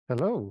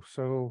Hello.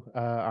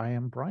 I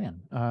am Brian,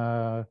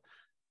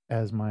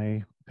 as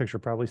my picture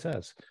probably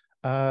says.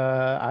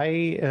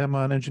 I am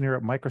an engineer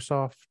at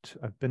Microsoft.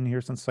 I've been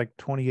here since like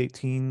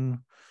 2018.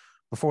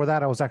 Before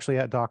that, I was actually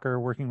at Docker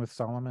working with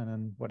Solomon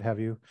and what have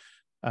you.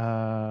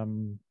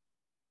 Um,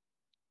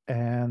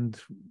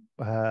 and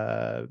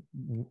uh,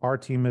 our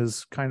team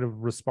is kind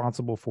of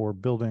responsible for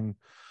building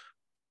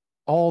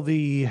all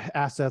the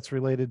assets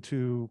related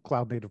to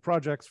cloud native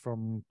projects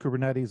from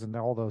Kubernetes and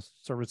all those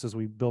services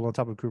we build on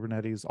top of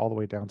Kubernetes all the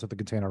way down to the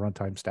container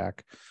runtime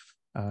stack.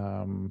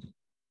 Um,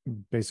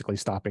 Basically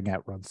stopping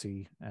at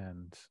runc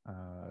and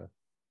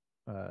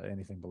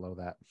anything below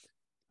that.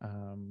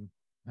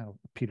 Now,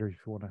 Peter, if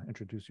you want to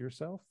introduce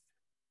yourself.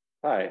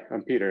 Hi,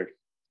 I'm Peter.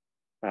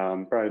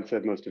 Brian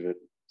said most of it,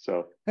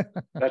 so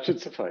that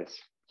should suffice.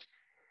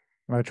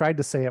 I tried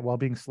to say it while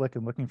being slick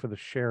and looking for the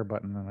share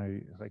button,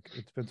 and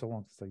it's been so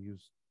long since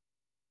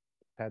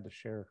I had to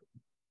share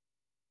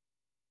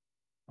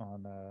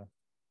on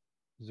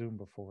Zoom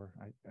before.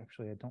 I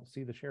don't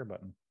see the share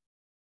button.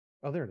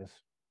 Oh, there it is.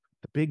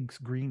 The big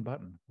green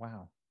button.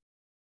 Wow.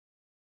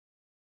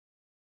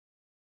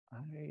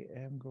 I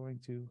am going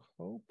to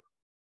hope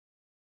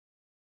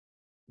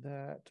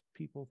that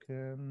people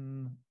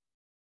can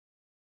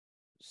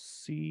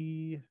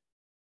see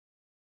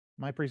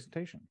my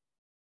presentation.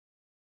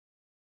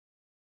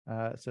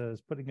 It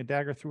says putting a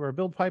Dagger through our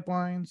build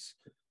pipelines.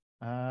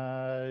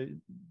 There's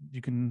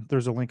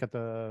a link at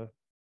the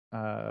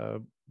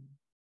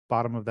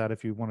bottom of that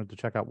if you wanted to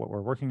check out what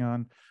we're working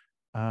on.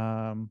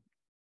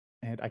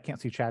 And I can't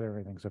see chat or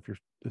anything. So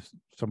if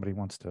somebody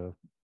wants to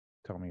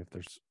tell me if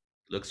there's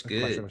Looks a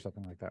question good. or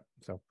something like that.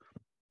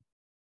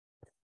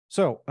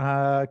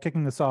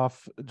 Kicking this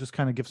off, just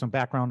kind of give some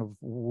background of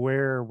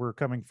where we're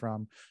coming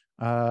from.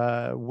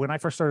 When I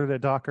first started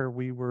at Docker,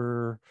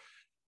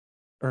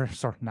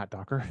 not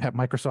Docker, at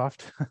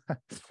Microsoft.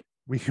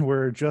 We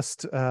were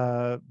just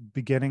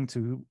beginning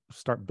to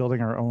start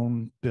building our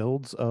own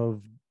builds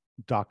of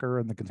Docker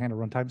and the container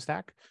runtime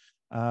stack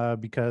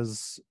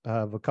because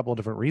of a couple of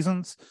different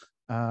reasons.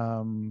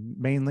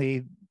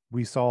 Mainly,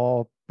 we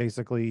saw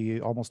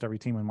basically almost every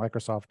team in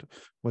Microsoft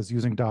was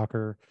using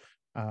Docker.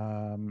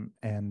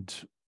 And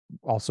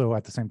also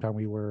at the same time,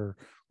 we were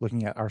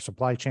looking at our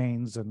supply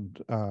chains and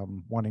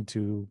wanting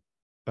to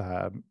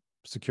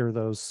secure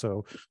those.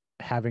 So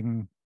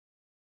having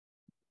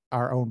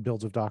our own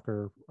builds of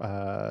Docker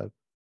kind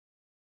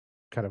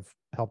of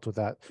helped with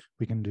that.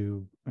 We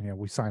can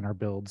we sign our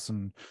builds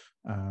and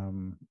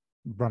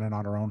run it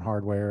on our own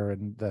hardware,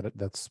 and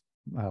that's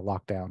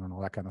locked down and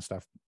all that kind of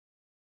stuff.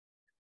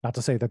 Not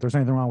to say that there's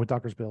anything wrong with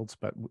Docker's builds,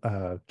 but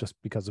just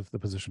because of the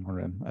position we're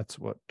in, that's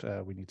what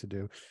we need to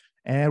do.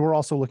 And we're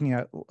also looking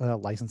at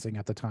licensing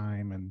at the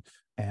time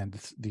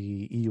and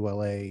the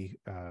EULA.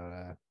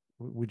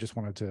 We just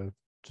wanted to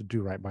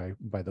do right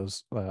by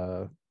those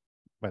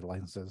by the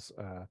licenses.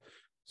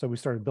 So we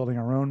started building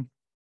our own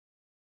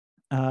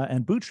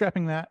and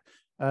bootstrapping that.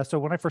 So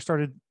when I first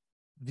started,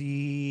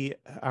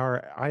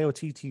 our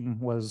IoT team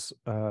was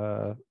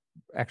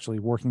actually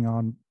working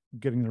on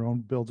getting their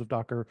own builds of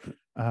Docker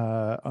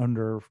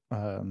under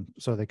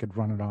so they could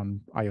run it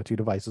on IoT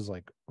devices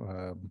like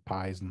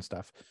Pis and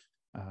stuff.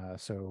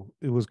 So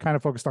it was kind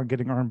of focused on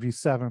getting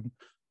ARMv7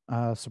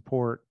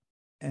 support,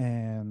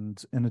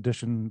 and in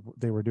addition,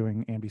 they were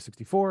doing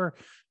AMB64,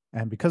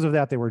 and because of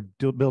that, they were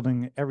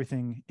building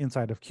everything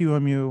inside of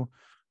QEMU.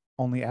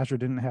 Only Azure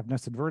didn't have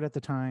nested virt at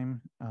the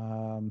time,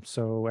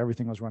 so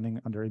everything was running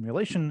under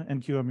emulation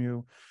and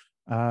QEMU.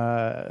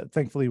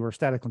 Thankfully, we're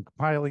statically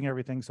compiling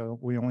everything, so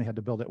we only had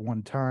to build it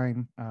one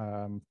time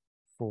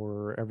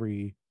for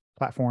every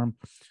platform,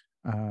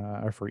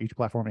 or for each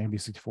platform,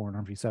 AMB64 and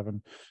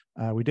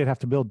ARMv7. We did have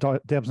to build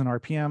debs and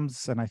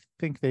RPMs, and I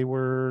think they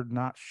were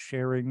not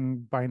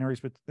sharing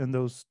binaries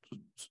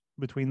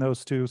between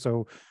those two,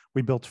 so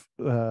we built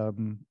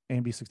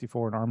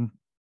AMB64 and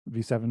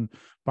ARMv7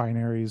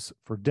 binaries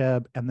for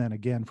deb, and then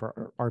again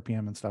for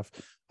RPM and stuff,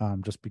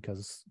 just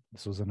because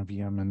this was in a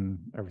VM and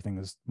everything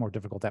is more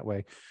difficult that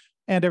way.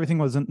 And everything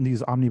was in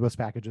these omnibus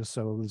packages.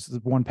 So this is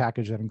one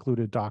package that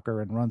included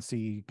Docker and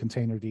runc,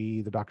 containerd,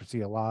 the Docker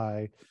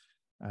CLI.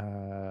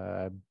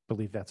 I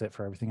believe that's it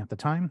for everything at the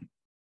time.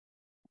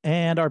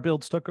 And our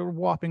builds took a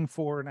whopping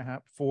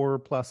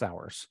 4+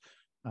 hours.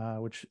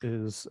 Which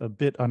is a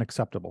bit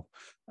unacceptable,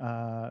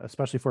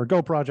 especially for a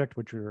Go project,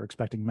 which you're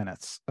expecting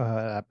minutes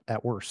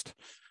at worst.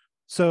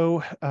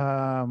 So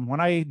when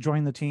I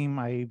joined the team,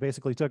 I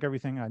basically took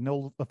everything. I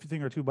know a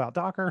thing or two about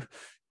Docker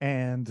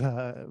and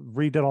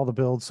redid all the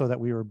builds so that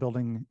we were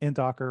building in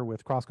Docker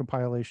with cross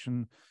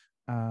compilation.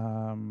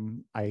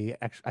 I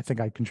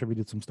think I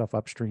contributed some stuff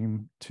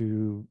upstream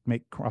to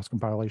make cross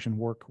compilation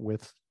work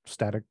with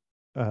static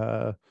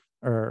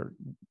or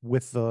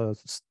with the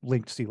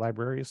linked C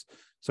libraries.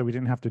 So we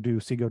didn't have to do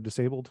cgo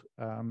disabled,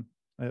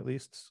 at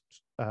least.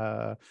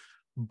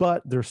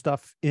 But there's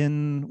stuff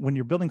when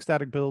you're building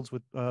static builds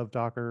of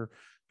Docker,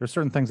 there's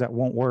certain things that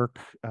won't work,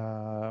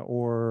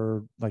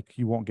 or like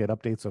you won't get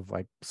updates of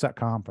like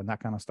setcomp and that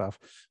kind of stuff,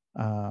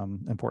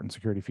 important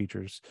security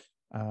features.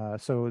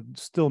 So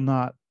it's still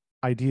not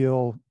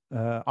ideal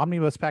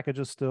omnibus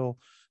packages still.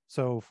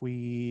 So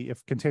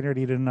if containerd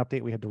did an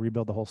update, we had to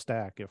rebuild the whole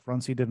stack. If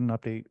runc did an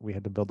update, we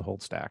had to build the whole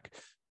stack.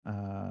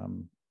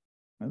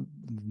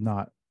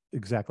 Not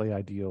exactly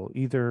ideal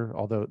either,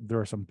 although there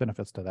are some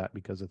benefits to that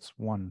because it's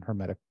one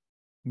hermetic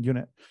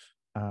unit.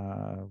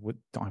 We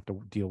don't have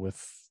to deal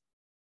with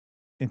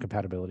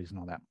incompatibilities and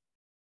all that.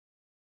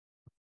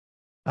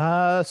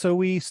 So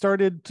we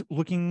started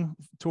looking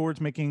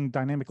towards making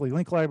dynamically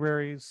linked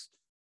libraries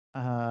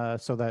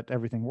so that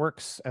everything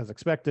works as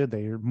expected.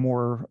 They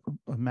more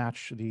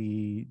match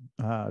the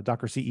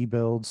Docker CE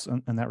builds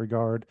in that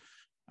regard.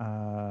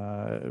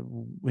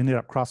 We ended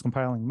up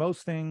cross-compiling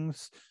most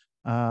things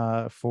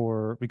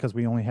because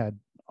we only had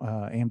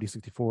AMD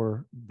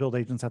 64 build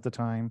agents at the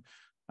time.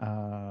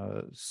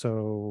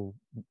 So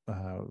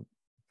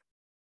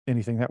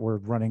anything that were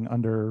running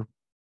under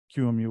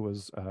QEMU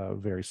was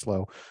very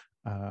slow.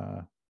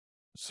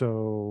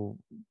 So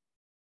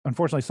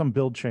unfortunately, some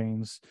build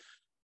chains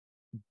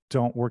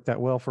don't work that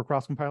well for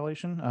cross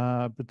compilation,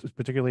 but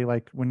particularly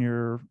like when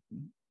you're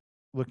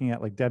looking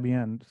at like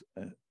Debian.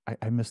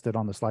 I missed it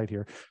on the slide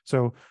here.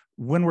 So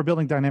when we're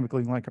building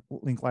dynamically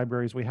linked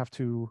libraries, we have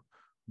to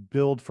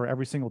build for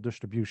every single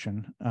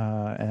distribution,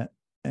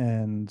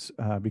 and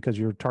because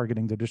you're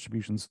targeting the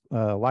distribution's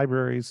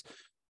libraries,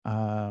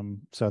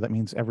 so that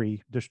means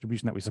every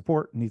distribution that we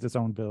support needs its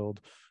own build.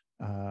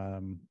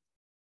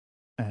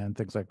 And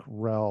things like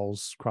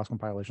RHEL's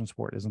cross-compilation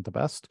support isn't the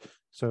best.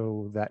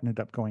 So that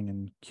ended up going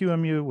in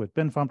QEMU with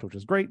binfumped, which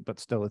is great, but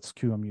still it's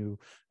QEMU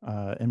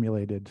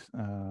emulated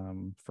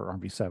for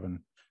ARMv7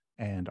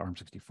 and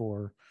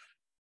ARM64.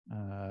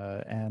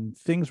 And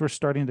things were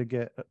starting to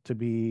get to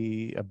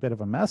be a bit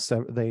of a mess.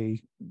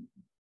 They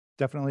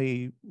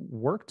definitely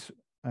worked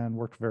and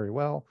worked very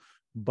well,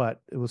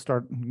 but it was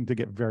starting to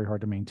get very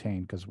hard to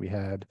maintain because we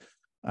had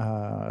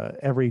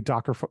every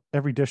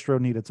distro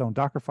needed its own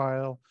Docker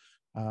file.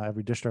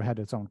 Every distro had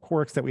its own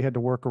quirks that we had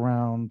to work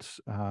around.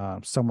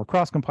 Some were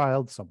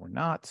cross-compiled, some were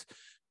not.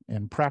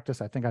 In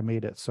practice, I think I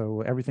made it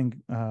so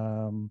everything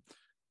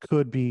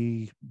could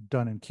be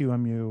done in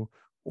QEMU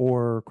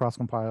or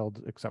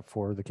cross-compiled, except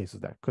for the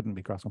cases that couldn't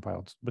be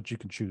cross-compiled. But you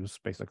can choose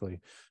basically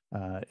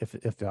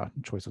if the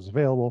choice is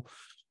available.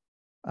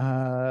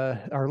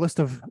 Our list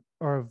of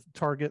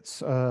targets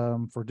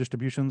for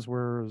distributions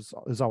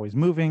is always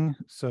moving.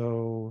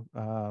 So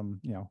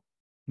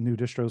new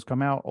distros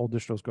come out, old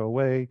distros go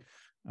away,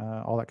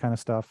 all that kind of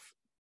stuff.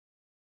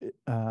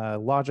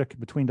 Logic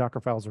between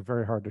Docker files are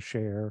very hard to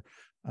share,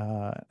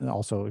 and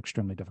also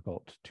extremely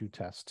difficult to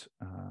test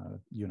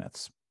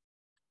units.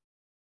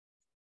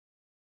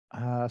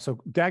 So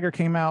Dagger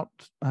came out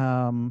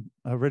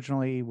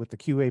originally with the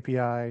Q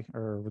API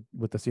or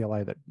with the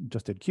CLI that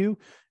just did Q,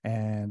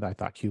 and I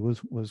thought Q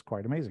was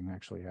quite amazing.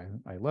 Actually,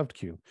 I loved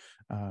Q.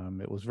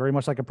 It was very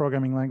much like a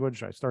programming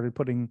language. I started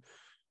putting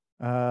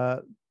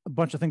a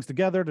bunch of things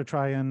together to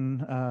try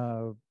and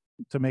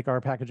to make our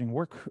packaging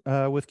work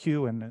with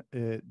Q, and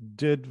it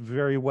did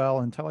very well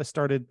until I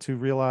started to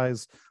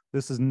realize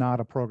this is not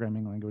a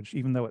programming language,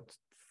 even though it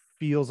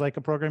feels like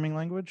a programming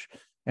language.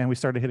 And we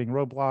started hitting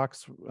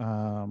roadblocks,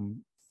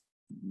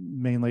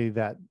 mainly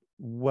that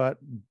what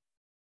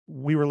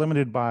we were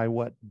limited by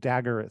what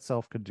Dagger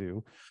itself could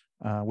do,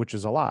 which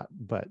is a lot,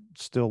 but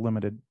still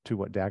limited to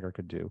what Dagger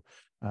could do,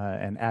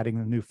 and adding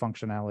the new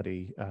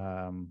functionality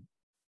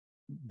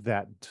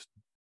that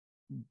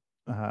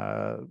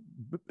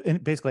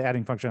basically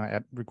adding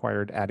functionality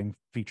required adding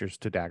features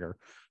to Dagger,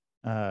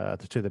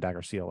 to the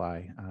Dagger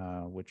CLI,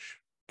 which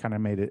kind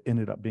of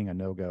ended up being a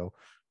no-go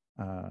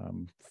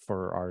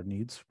for our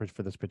needs for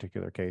this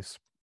particular case.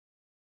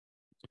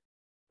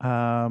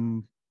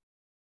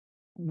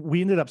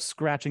 We ended up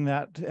scratching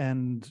that,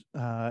 and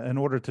in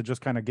order to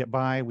just kind of get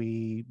by,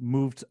 we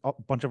moved a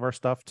bunch of our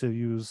stuff to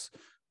use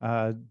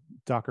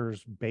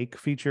Docker's bake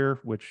feature,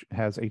 which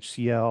has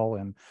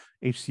HCL, and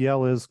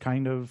HCL is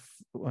kind of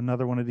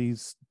another one of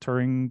these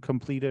Turing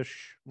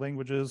complete-ish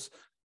languages,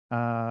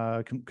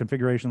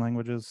 configuration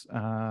languages.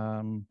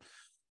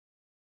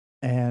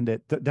 And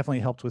it definitely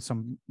helped with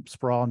some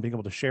sprawl and being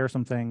able to share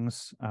some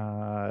things,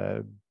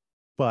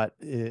 but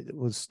it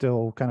was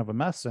still kind of a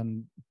mess.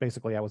 And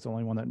basically, I was the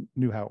only one that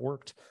knew how it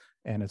worked,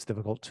 and it's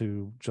difficult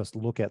to just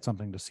look at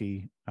something to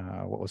see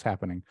what was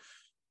happening.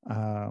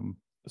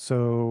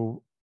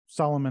 So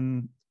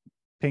Solomon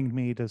pinged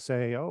me to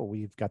say, "Oh,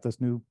 we've got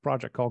this new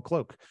project called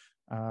Cloak,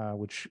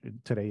 which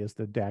today is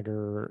the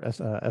Dagger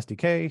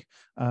SDK,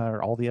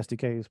 or all the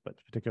SDKs, but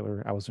in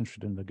particular, I was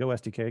interested in the Go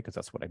SDK because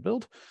that's what I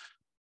build."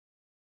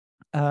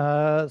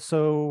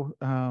 So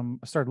I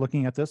started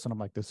looking at this and I'm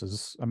like, this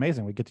is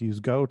amazing. We get to use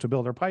Go to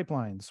build our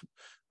pipelines,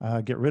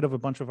 get rid of a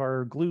bunch of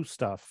our glue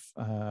stuff,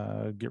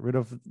 get rid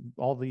of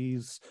all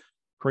these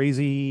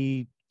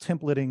crazy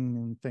templating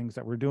and things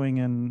that we're doing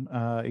in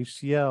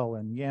HCL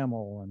and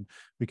YAML, and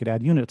we could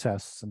add unit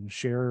tests and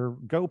share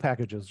Go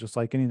packages just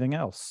like anything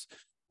else.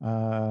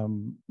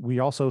 We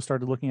also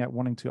started looking at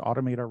wanting to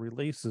automate our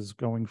releases,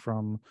 going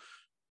from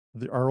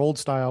our old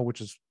style, which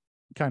is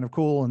kind of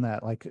cool in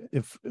that, like,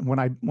 when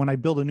I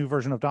build a new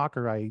version of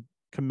Docker, I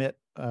commit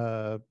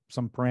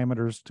some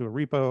parameters to a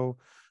repo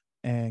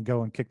and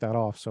go and kick that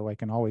off. So I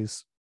can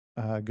always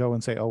go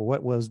and say, oh,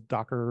 what was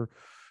Docker?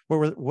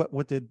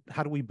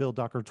 How do we build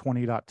Docker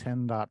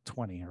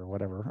 20.10.20 or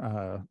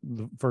whatever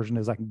the version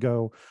is? I can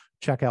go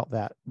check out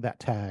that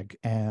tag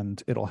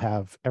and it'll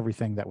have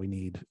everything that we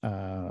need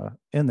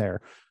in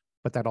there.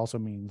 But that also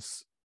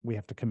means we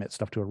have to commit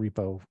stuff to a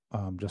repo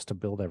just to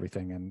build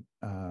everything.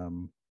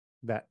 And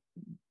that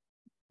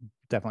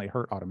definitely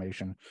hurt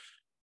automation.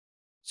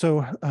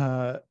 So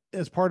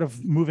as part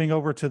of moving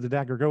over to the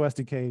Dagger Go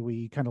SDK,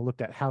 we kind of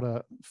looked at how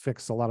to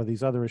fix a lot of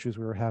these other issues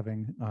we were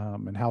having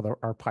and how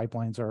our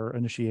pipelines are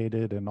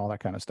initiated and all that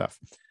kind of stuff.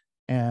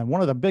 And one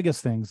of the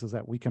biggest things is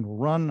that we can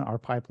run our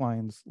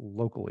pipelines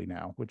locally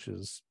now, which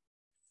is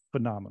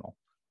phenomenal.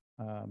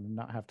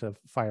 Not have to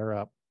fire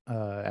up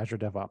Azure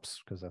DevOps,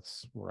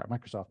 because we're at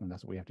Microsoft and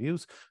that's what we have to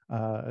use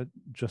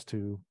just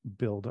to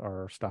build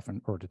our stuff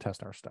or to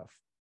test our stuff.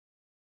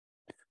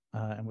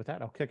 And with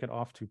that, I'll kick it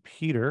off to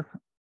Peter.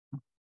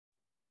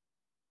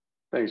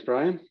 Thanks,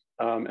 Brian.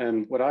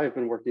 And what I've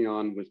been working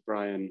on with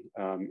Brian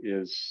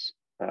is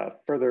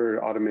further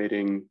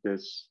automating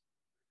this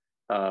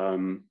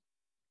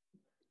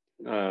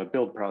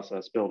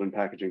build and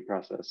packaging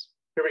process.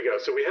 Here we go.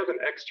 So we have an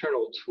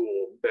external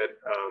tool that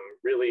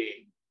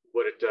really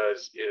what it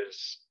does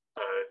is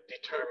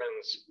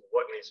determines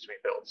what needs to be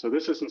built. So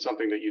this isn't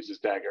something that uses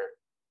Dagger,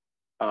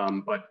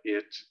 but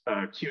it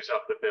queues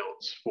up the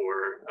builds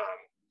for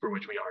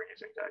which we are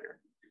using Dagger.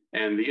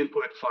 And the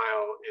input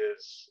file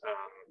is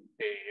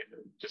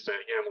just a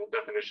YAML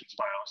definitions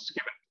file, just to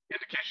give an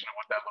indication of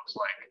what that looks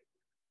like.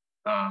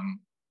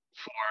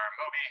 For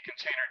Moby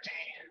Container D,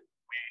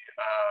 we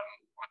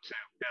want to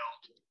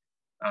build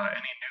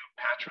any new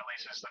patch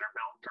releases that are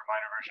built for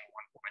minor version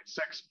 1.6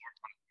 or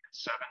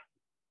 1.7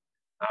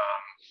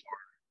 for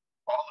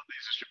all of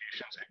these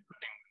distributions,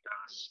 including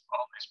Windows,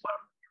 all these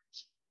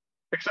platforms,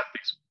 except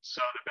these.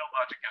 So the build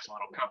logic is a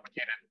little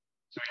complicated.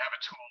 So we have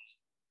a tool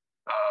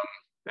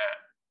that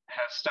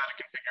has static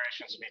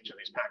configurations of each of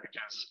these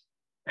packages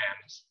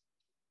and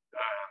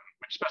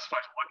which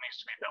specifies what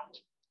needs to be built.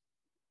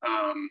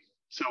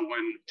 So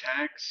when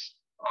tags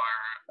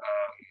are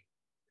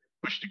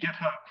pushed to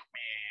GitHub,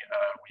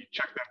 we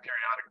check them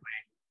periodically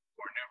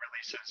for new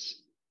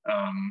releases.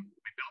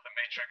 We build a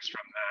matrix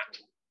from that.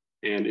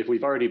 And if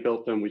we've already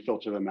built them, we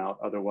filter them out.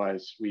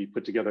 Otherwise, we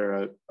put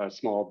together a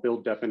small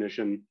build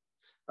definition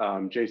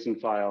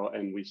JSON file,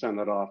 and we send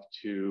that off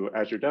to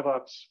Azure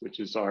DevOps, which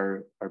is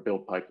our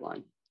build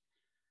pipeline.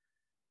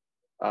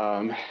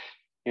 And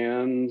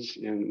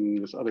in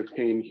this other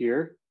pane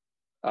here,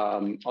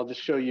 I'll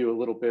just show you a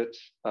little bit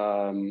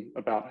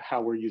about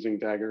how we're using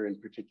Dagger in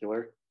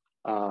particular.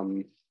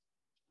 And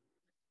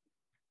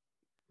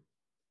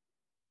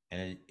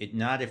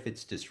not if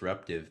it's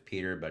disruptive,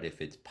 Peter, but if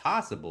it's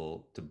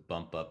possible to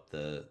bump up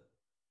the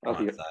font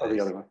size. The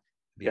other one.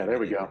 Yeah, there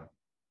we go.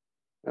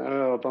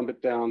 I'll bump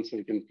it down so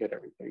you can get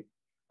everything.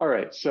 All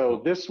right,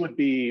 so this would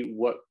be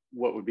what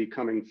would be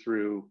coming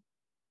through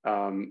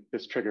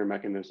this trigger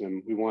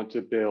mechanism. We want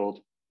to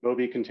build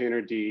Moby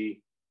Container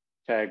D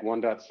tag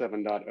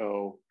 1.7.0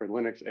 for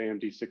Linux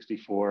AMD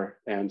 64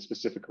 and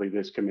specifically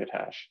this commit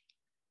hash.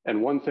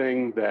 And one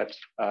thing that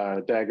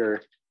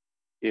Dagger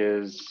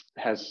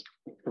has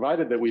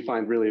provided that we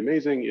find really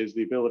amazing is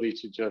the ability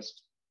to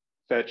just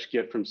fetch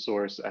Git from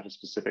source at a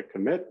specific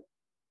commit.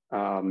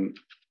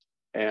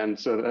 And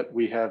so that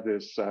we have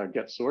this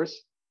get source.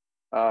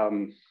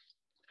 The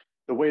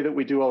way that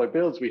we do all our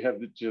builds, we have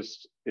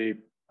just a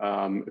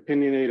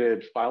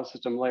opinionated file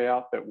system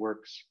layout that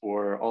works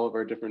for all of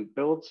our different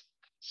builds.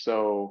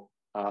 So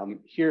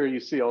here you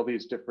see all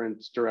these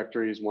different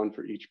directories, one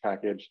for each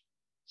package.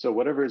 So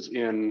whatever's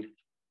in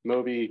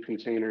Moby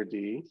Container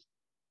D,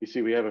 you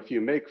see we have a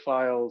few make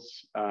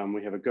files,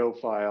 we have a Go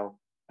file,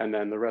 and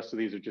then the rest of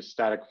these are just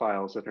static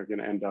files that are going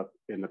to end up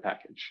in the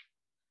package.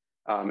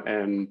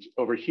 And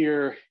over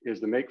here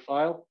is the make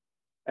file.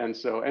 And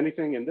so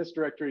anything in this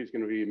directory is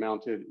going to be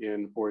mounted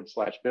in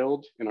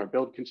 /build in our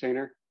build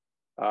container.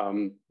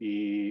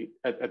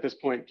 At this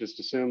point, just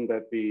assume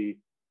that the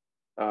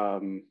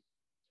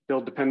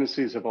build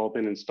dependencies have all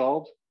been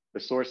installed. The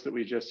source that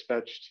we just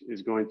fetched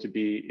is going to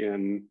be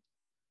in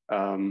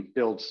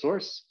build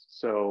source.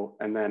 So,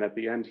 and then at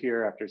the end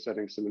here, after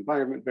setting some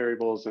environment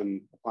variables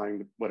and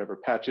applying whatever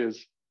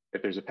patches,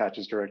 if there's a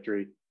patches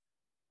directory,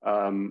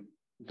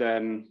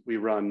 then we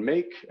run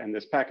make, and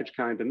this package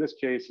kind in this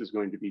case is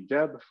going to be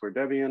deb for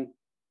Debian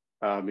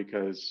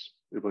because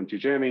Ubuntu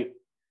Jammy.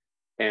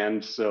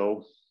 And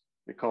so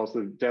it calls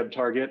the deb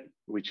target.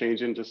 We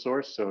change into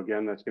source. So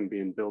again, that's going to be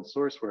in build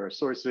source where our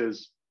source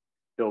is,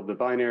 build the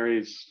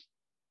binaries,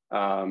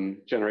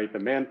 generate the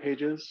man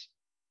pages.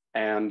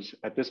 And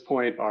at this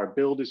point, our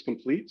build is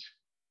complete.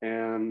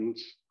 And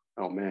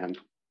oh man,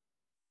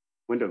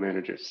 window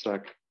manager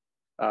stuck.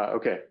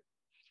 Okay.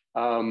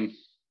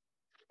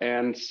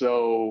 And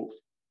so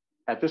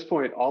at this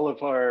point, all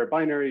of our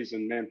binaries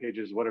and man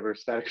pages, whatever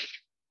static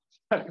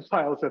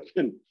files have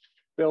been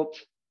built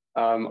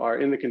are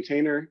in the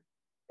container.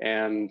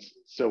 And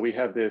so we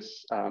have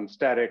this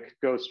static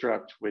Go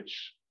struct,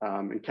 which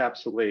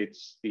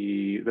encapsulates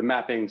the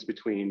mappings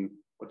between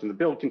what's in the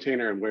build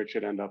container and where it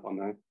should end up on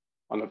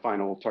the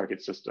final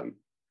target system.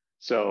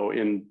 So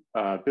in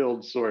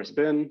build source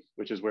bin,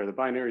 which is where the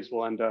binaries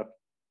will end up,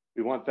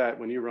 we want that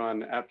when you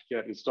run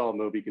apt-get install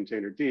mobi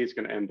container D, it's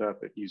going to end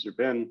up at user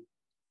bin.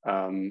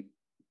 Man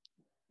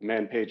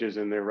pages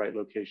in their right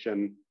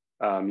location.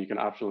 You can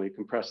optionally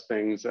compress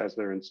things as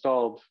they're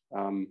installed.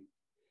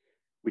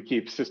 We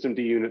keep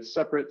systemd units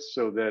separate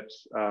so that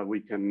we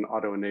can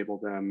auto-enable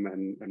them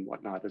and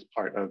whatnot as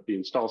part of the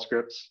install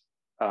scripts,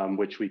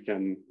 which we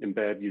can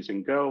embed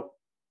using Go.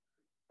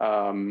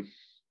 And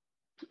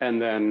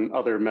then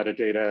other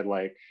metadata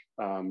like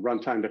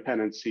runtime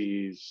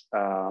dependencies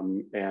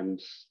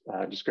and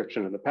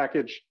description of the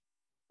package.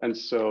 And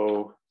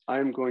so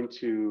I'm going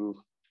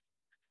to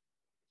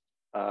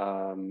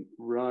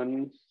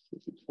run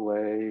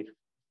play.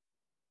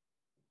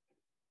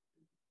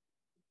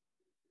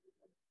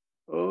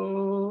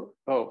 Oh,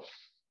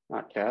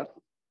 not cat,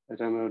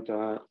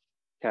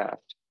 demo.cat.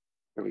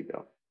 There we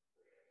go.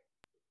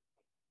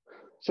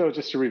 So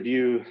just to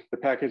review the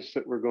package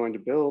that we're going to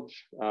build,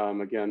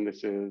 again,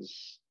 this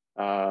is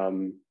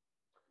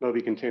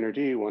mobi container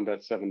D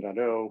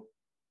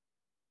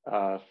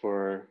 1.7.0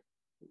 for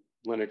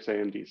Linux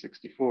AMD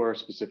 64,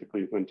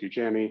 specifically Ubuntu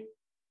Jammy.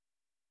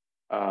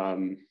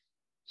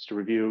 Just to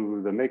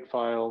review the make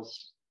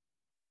files.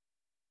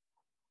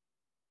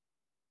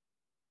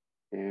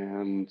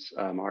 And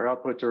our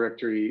output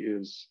directory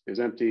is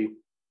empty.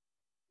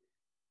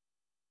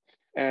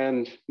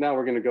 And now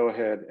we're going to go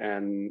ahead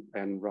and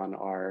run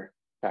our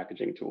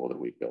packaging tool that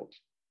we built.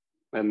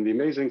 And the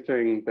amazing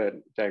thing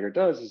that Dagger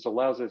does is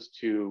allows us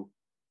to,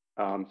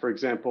 for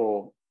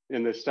example,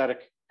 in the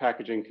static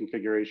packaging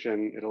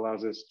configuration, it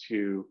allows us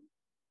to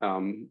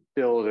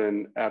build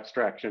an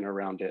abstraction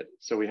around it.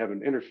 So we have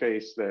an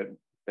interface that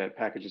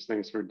packages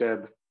things for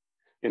deb,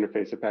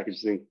 interface that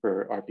packages things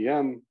for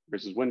RPM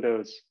versus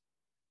Windows.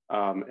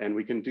 And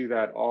we can do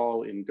that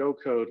all in Go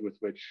code, with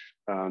which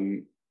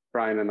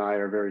Brian and I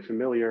are very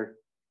familiar,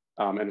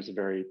 and it's a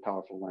very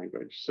powerful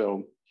language.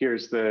 So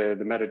here's the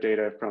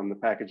metadata from the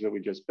package that we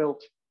just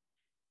built.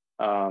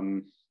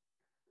 And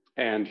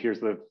here's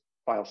the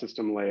file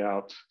system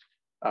layout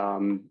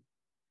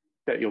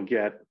that you'll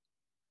get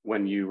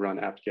when you run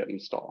apt-get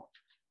install.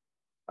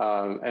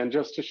 And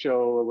just to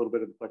show a little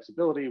bit of the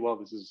flexibility, well,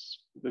 this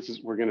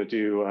is we're going to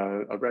do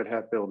a Red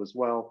Hat build as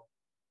well,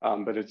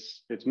 but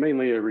it's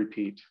mainly a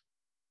repeat.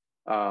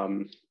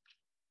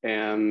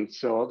 And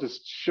so I'll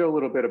just show a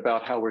little bit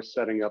about how we're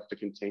setting up the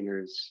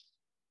containers.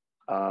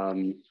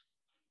 So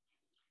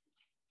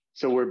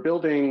we're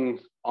building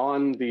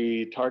on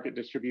the target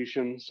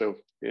distribution. So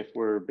if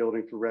we're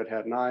building for Red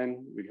Hat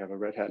 9, we have a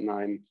Red Hat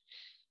 9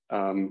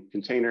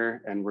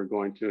 container, and we're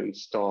going to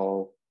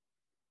install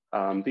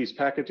these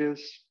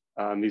packages.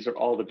 These are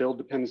all the build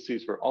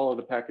dependencies for all of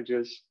the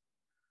packages.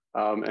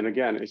 And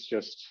again, it's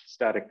just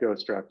static Go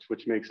struct,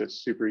 which makes it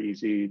super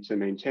easy to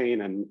maintain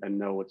and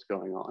know what's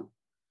going on.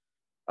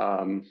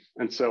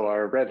 And so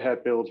our Red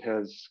Hat build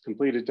has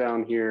completed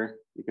down here.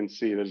 You can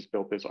see that it's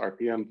built this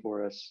RPM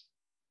for us.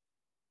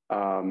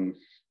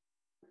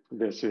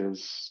 This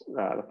is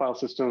the file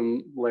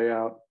system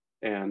layout,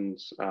 and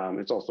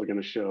it's also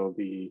going to show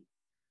the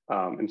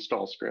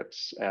install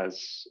scripts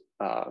as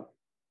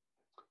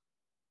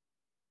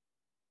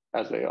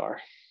they are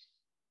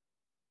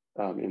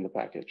in the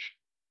package.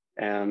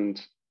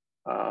 And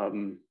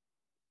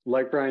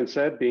like Brian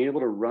said, being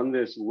able to run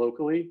this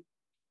locally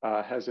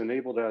has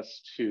enabled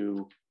us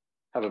to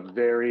have a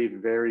very,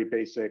 very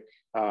basic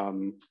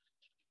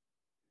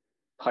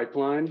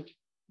pipeline.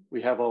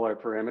 We have all our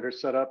parameters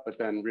set up, but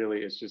then really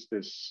it's just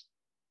this,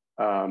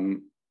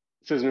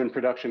 this isn't in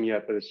production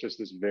yet, but it's just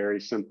this very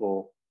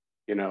simple,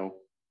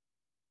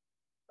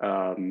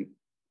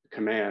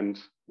 command.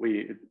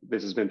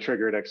 This has been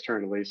triggered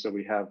externally, so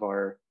we have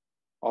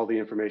all the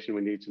information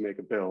we need to make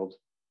a build,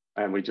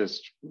 and we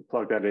just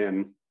plug that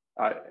in,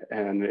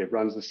 and it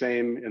runs the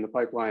same in the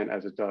pipeline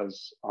as it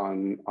does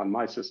on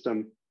my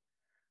system,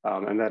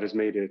 and that has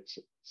made it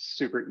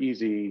super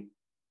easy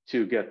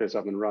to get this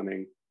up and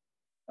running.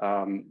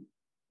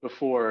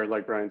 Before,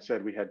 like Brian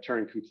said, we had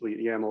turn complete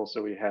YAML,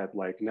 so we had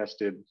like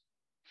nested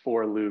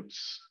for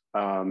loops,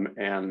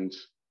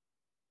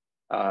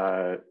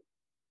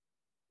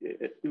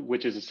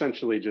 which is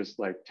essentially just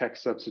like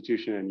text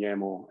substitution in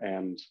YAML,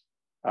 and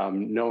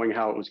knowing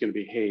how it was going to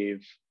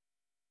behave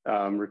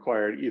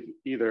required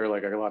either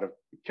like a lot of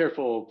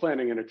careful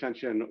planning and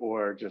attention,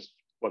 or just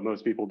what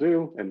most people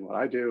do, and what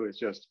I do is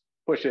just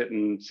push it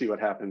and see what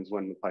happens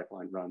when the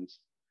pipeline runs.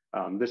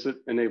 This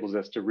enables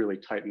us to really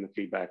tighten the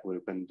feedback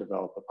loop and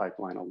develop a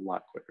pipeline a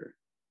lot quicker.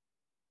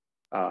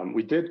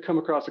 We did come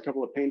across a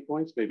couple of pain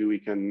points. Maybe we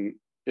can,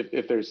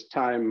 if there's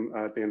time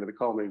at the end of the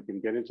call, maybe we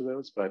can get into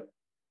those. But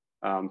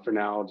for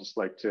now, I'll just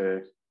like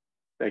to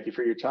thank you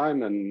for your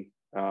time and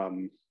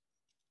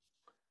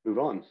move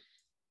on,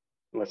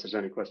 unless there's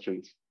any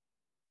questions.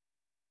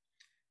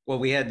 Well,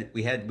 we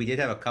did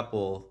have a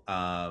couple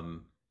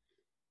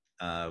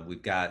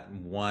We've got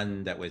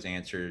one that was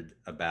answered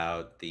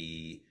about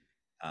the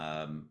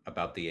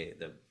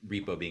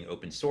repo being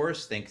open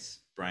source. Thanks,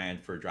 Brian,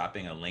 for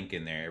dropping a link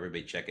in there.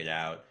 Everybody check it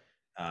out.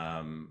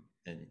 And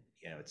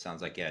it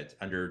sounds like it's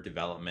under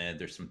development.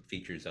 There's some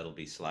features that'll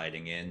be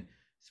sliding in,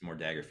 some more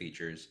Dagger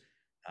features.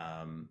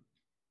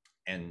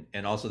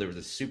 And also there was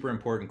a super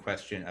important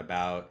question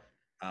about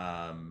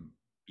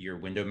your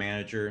window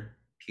manager,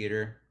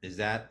 Peter. Is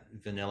that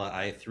vanilla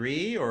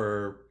i3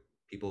 or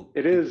people?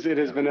 It is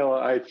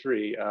vanilla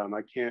i3.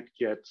 I can't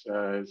get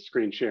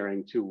screen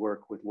sharing to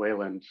work with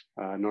Wayland.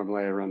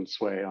 Normally I run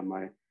Sway on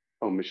my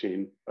home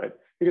machine, but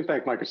you can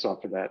thank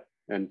Microsoft for that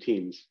and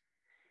Teams.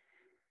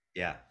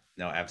 Yeah,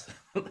 no,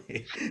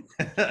 absolutely.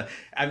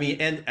 I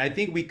mean, and I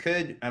think we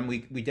could,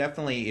 we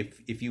definitely,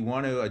 if you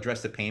want to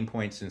address the pain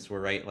points, since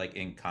we're right, like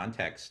in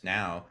context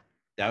now,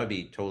 that would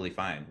be totally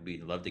fine.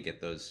 We'd love to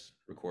get those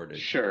recorded.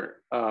 Sure.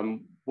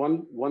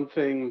 One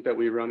thing that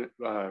we run,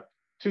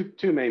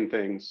 two main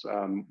things.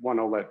 One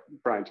I'll let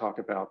Brian talk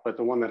about, but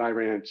the one that I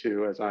ran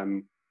into as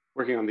I'm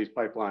working on these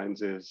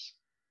pipelines is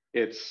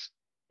it's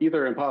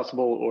either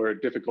impossible or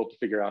difficult to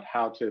figure out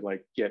how to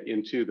like get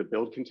into the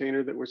build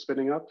container that we're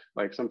spinning up.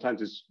 Like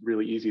sometimes it's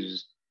really easy to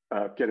just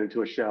get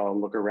into a shell and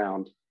look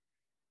around.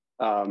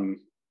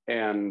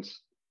 And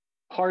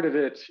part of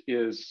it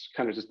is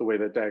kind of just the way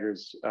that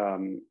Dagger's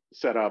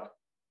set up.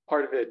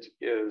 Part of it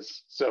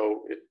is,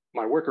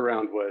 my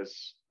workaround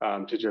was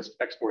to just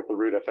export the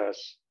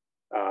rootfs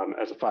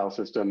as a file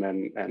system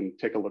and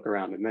take a look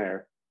around in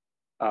there.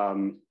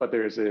 But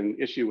there's an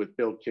issue with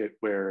BuildKit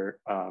where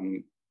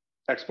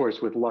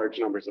exports with large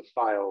numbers of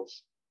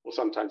files will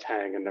sometimes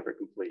hang and never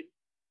complete.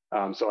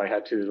 So I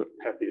had to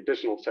have the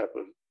additional step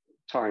of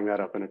tarring that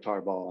up in a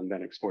tarball and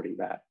then exporting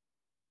that.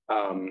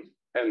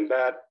 And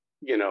that,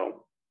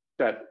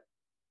 that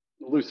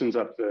loosens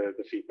up the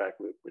feedback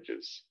loop, which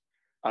is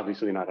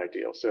obviously not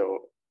ideal.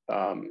 So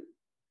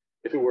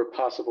if it were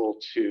possible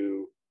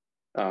to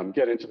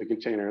get into the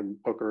container and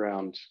poke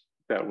around,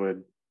 that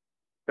would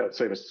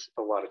save us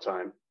a lot of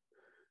time.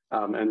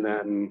 And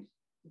then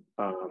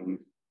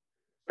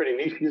pretty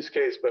niche use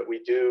case, but we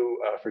do,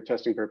 for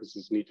testing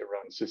purposes, need to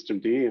run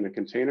systemd in a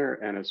container.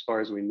 And as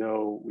far as we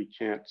know, we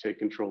can't take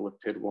control of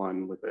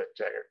PID1 with a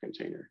Dagger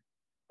container.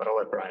 But I'll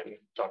let Brian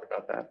talk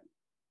about that.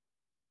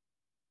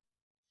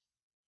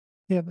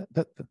 Yeah,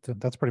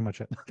 that's pretty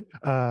much it.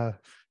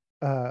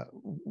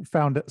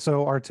 Found it.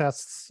 So our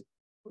tests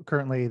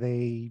currently,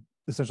 they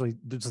essentially,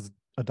 this is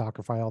a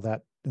Docker file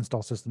that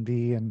installs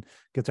systemd and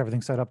gets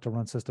everything set up to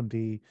run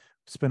systemd,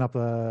 spin up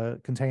a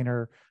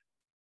container,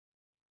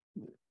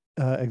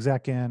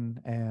 exec in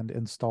and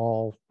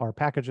install our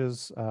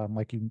packages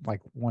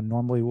like one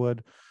normally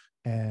would,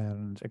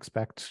 and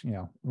expect,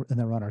 and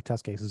then run our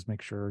test cases,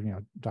 make sure,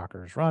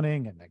 Docker is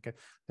running and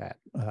that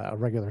a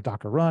regular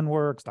Docker run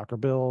works, Docker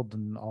build,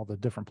 and all the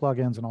different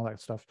plugins and all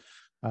that stuff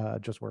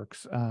just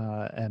works.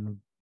 And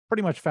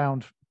pretty much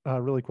found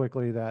really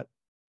quickly that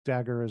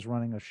Dagger is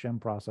running a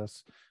shim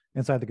process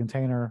inside the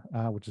container,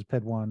 which is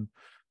PID1,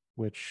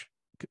 which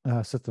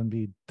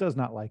systemd does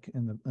not like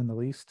in the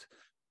least.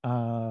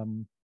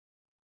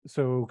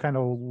 So kind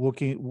of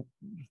looking,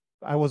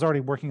 I was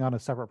already working on a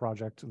separate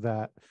project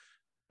that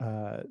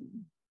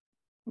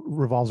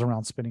revolves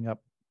around spinning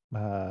up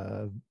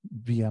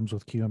VMs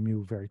with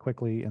QEMU very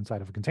quickly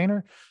inside of a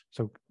container.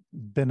 So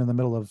been in the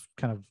middle of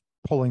kind of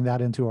pulling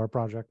that into our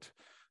project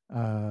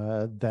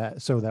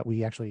so that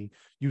we actually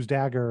use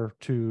Dagger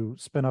to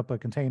spin up a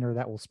container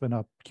that will spin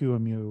up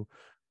QEMU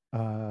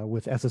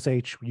with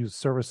SSH. We use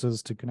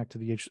services to connect to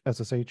the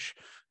SSH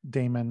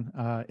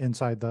daemon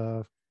inside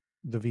the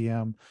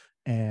VM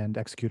and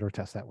execute our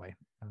test that way.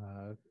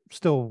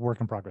 Still work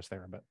in progress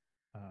there, but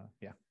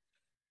yeah.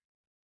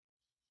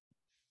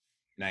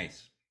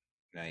 Nice.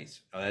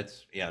 Oh,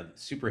 that's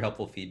super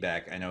helpful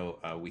feedback. I know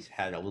we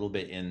had a little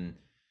bit in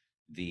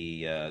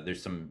the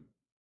there's some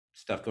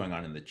stuff going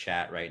on in the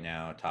chat right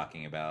now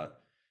talking about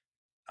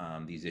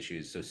these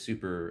issues. So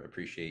super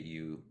appreciate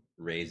you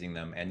raising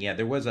them. And yeah,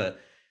 there was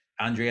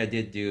Andrea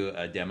did do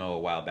a demo a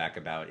while back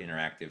about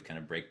interactive kind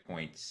of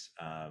breakpoints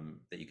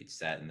that you could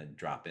set and then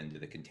drop into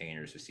the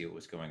containers to see what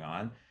was going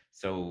on.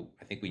 So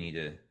I think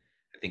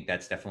I think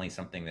that's definitely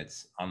something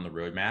that's on the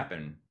roadmap,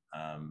 and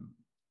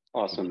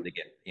awesome to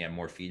get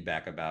more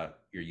feedback about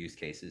your use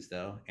cases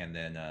though. And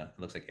then it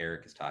looks like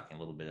Eric is talking a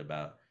little bit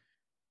about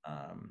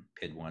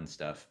PID1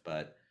 stuff,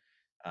 but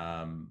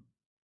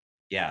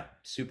yeah,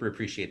 super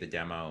appreciate the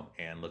demo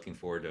and looking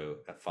forward to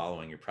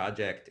following your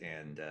project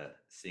and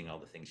seeing all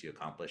the things you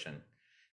accomplish. And